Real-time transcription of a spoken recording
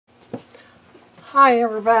Hi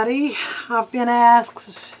everybody, I've been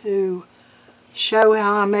asked to show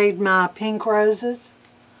how I made my pink roses.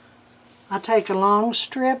 I take a long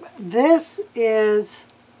strip. This is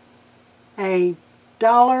a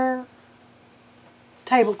 $1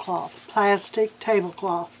 tablecloth, plastic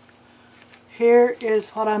tablecloth. Here is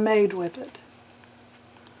what I made with it.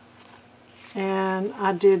 And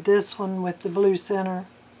I did this one with the blue center.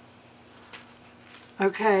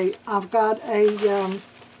 Okay, I've got a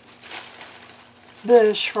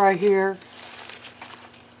bush right here,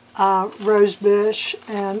 rose bush,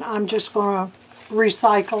 and I'm just going to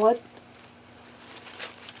recycle it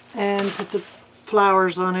and put the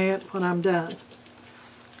flowers on it when I'm done.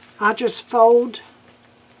 I just fold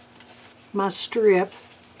my strip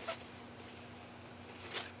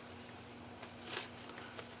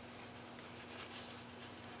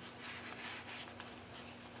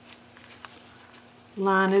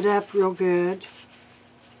line it up real good.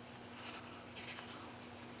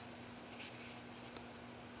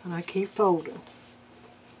 And I keep folding.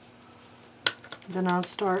 Then I'll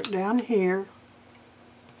start down here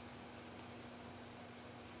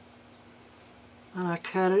and I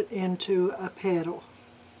cut it into a petal.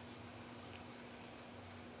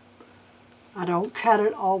 I don't cut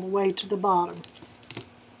it all the way to the bottom.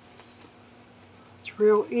 It's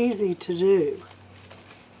real easy to do.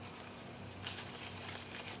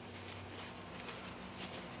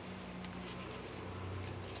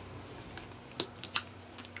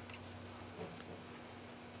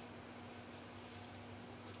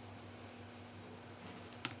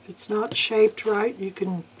 If it's not shaped right, you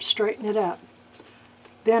can straighten it up.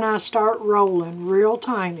 Then I start rolling real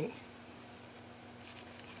tiny.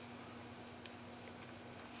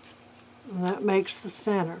 And that makes the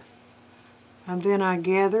center. And then I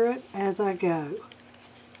gather it as I go.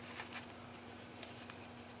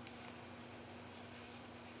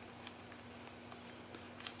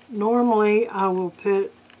 Normally I will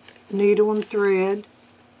put needle and thread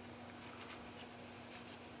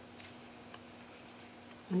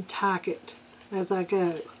and tack it as I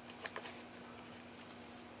go.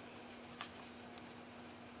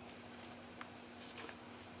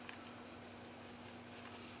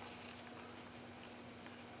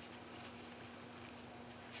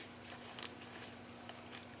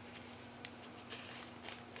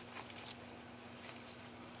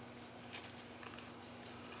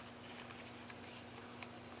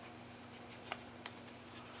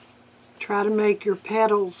 Try to make your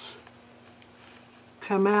petals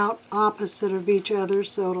come out opposite of each other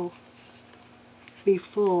so it'll be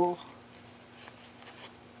full.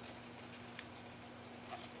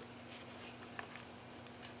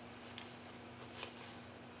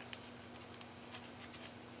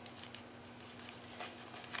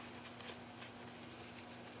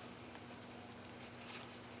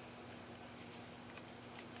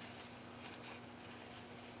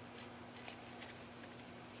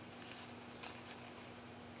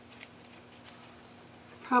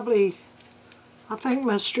 Probably, I think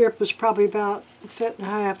my strip was probably about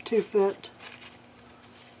 1.5 feet, 2 feet.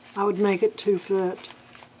 I would make it 2 feet.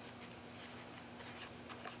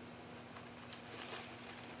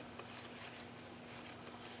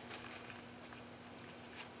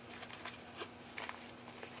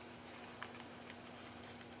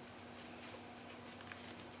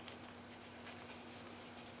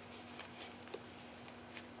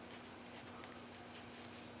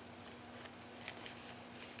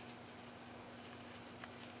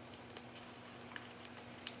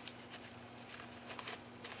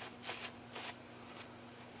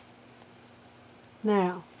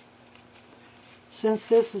 Now, since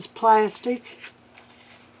this is plastic,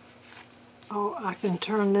 I can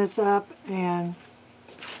turn this up and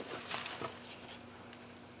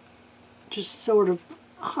just sort of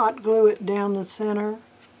hot glue it down the center.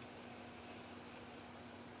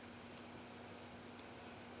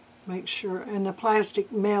 Make sure, and the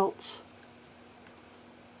plastic melts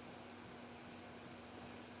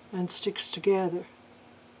and sticks together.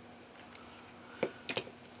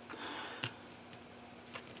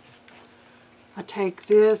 I take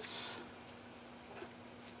this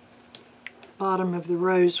bottom of the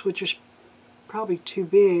rose, which is probably too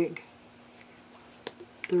big.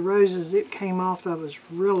 The roses it came off of was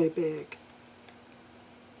really big.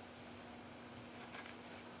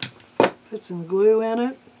 Put some glue in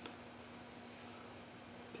it.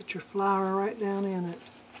 Put your flower right down in it.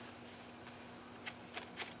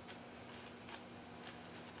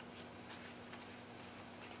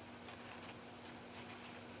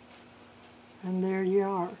 And there you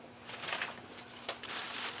are.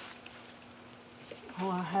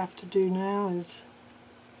 All I have to do now is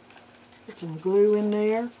put some glue in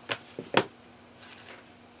there.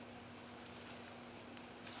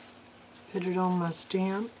 Put it on my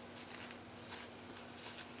stem.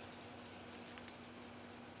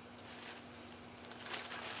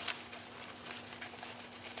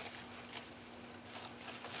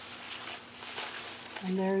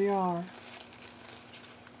 And there you are.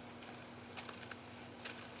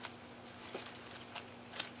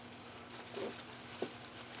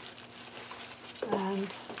 And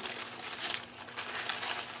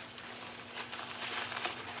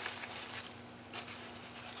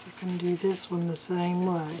you can do this one the same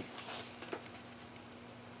way.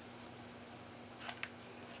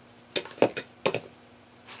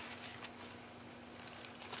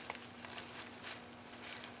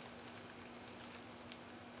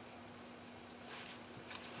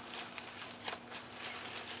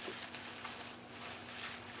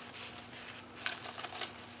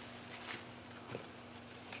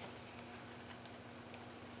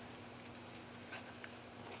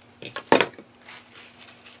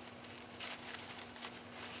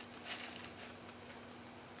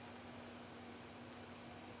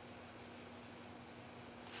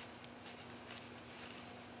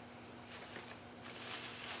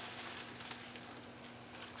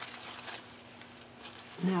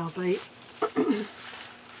 Now I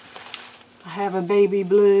have a baby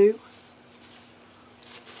blue.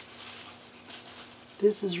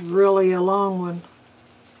 This is really a long one.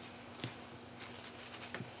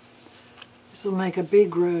 This will make a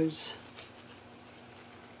big rose.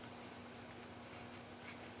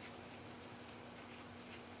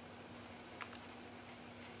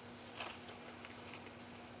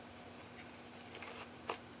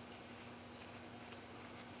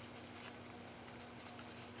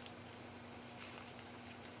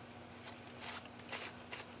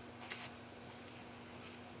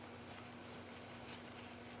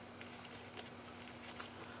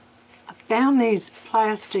 Found these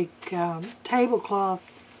plastic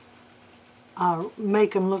tablecloths,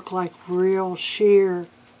 make them look like real sheer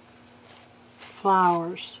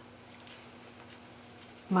flowers.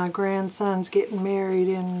 My grandson's getting married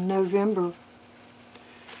in November,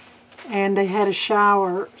 and they had a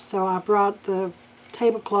shower, so I brought the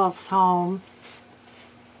tablecloths home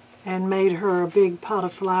and made her a big pot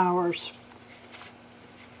of flowers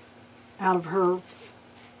out of her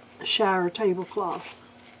shower tablecloth.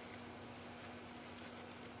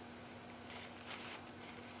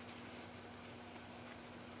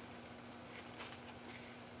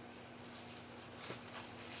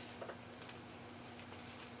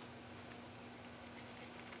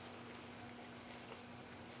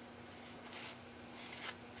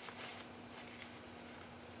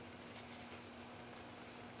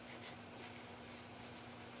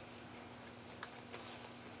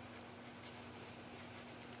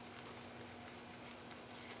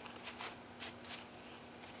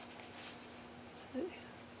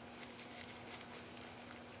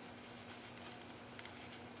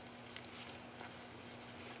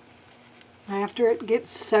 After it gets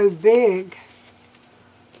so big,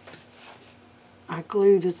 I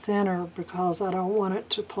glue the center because I don't want it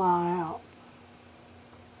to fly out.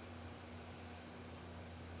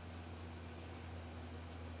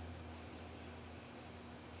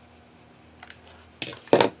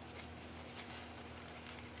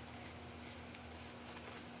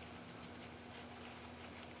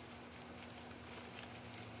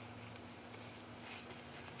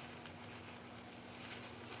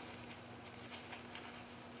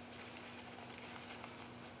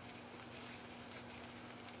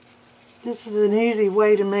 This is an easy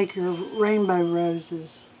way to make your rainbow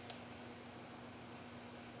roses.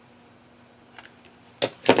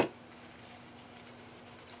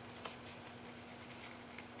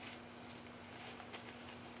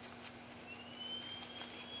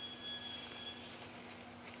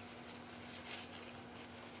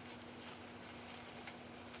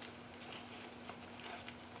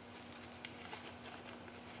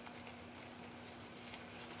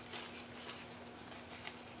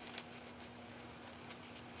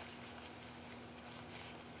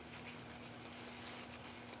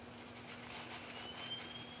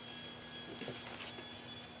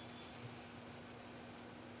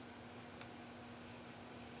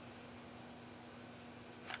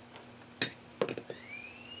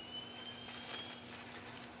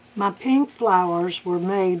 My pink flowers were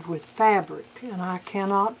made with fabric, and I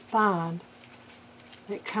cannot find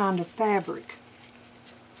that kind of fabric.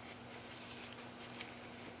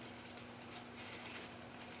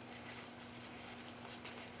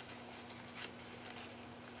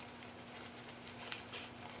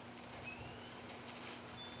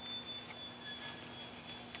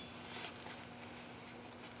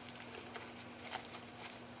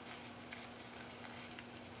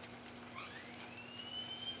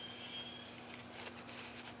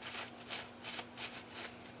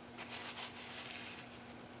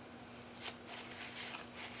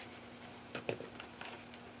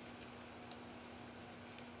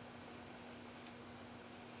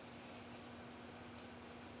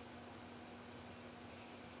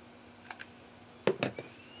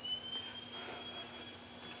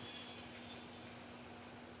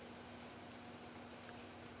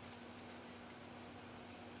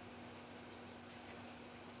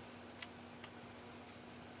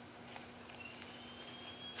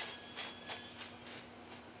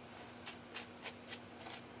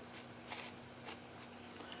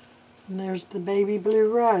 And there's the baby blue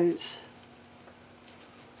rose.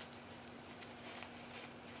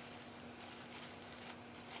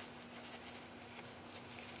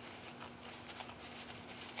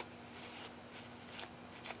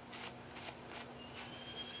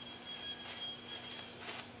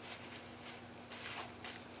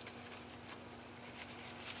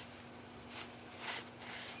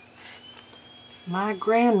 My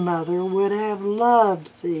grandmother would have loved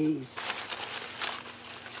these.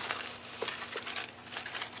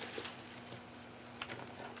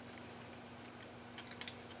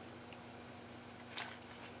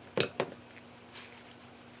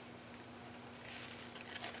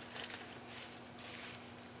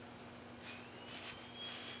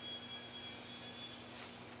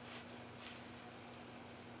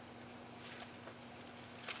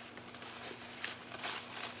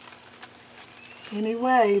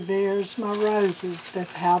 Anyway, there's my roses.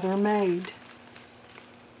 That's how they're made.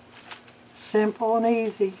 Simple and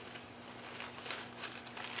easy.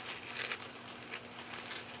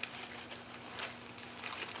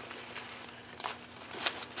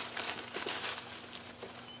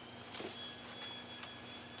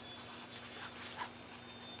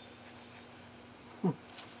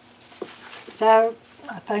 So,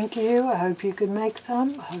 I thank you. I hope you can make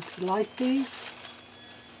some. I hope you like these.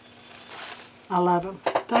 I love them.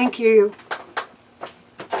 Thank you.